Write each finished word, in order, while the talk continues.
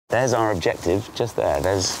There's our objective, just there.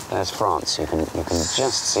 There's France. You can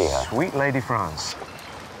just see her. Sweet Lady France.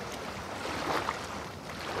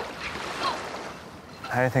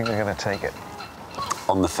 How do you think they're going to take it?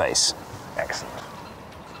 On the face. Excellent.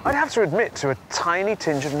 I'd have to admit to a tiny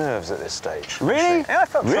tinge of nerves at this stage. Really? Yeah, I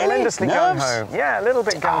felt Really? tremendously Nerves? gung-ho. Yeah, a little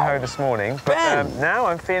bit gung-ho this morning. But now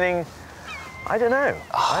I'm feeling, I don't know.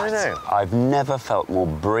 I don't know. I've never felt more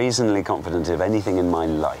brazenly confident of anything in my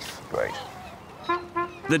life. Great.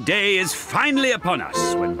 The day is finally upon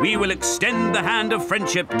us when we will extend the hand of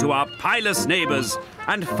friendship to our pieless neighbours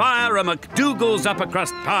and fire a McDougall's upper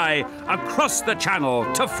crust pie across the Channel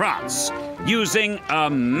to France using a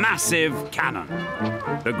massive cannon.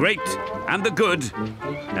 The great and the good,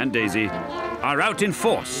 and Daisy, are out in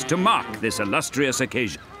force to mark this illustrious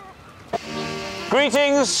occasion.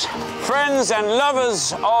 Greetings, friends and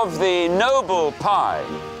lovers of the noble pie.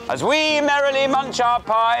 As we merrily munch our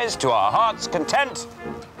pies to our heart's content,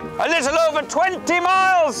 a little over 20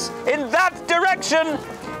 miles in that direction,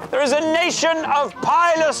 there is a nation of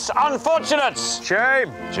pieless unfortunates.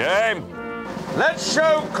 Shame. Shame. Let's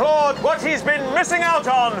show Claude what he's been missing out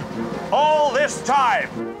on all this time.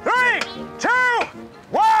 3, 2,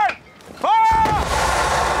 1, fire!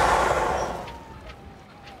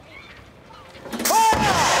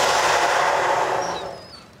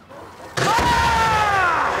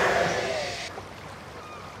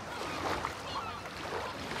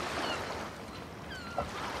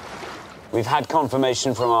 We've had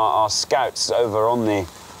confirmation from our scouts over on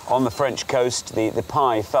the French coast. The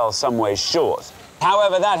pie fell some way short.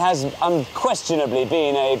 However, that has unquestionably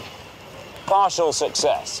been a partial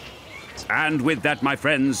success. And with that, my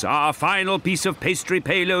friends, our final piece of pastry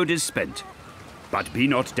payload is spent. But be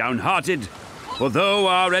not downhearted, for though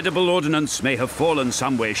our edible ordnance may have fallen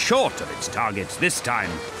some way short of its target this time,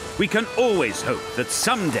 we can always hope that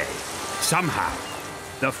someday, somehow,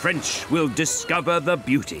 the French will discover the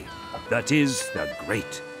beauty that is the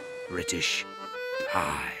great British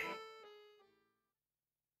pie.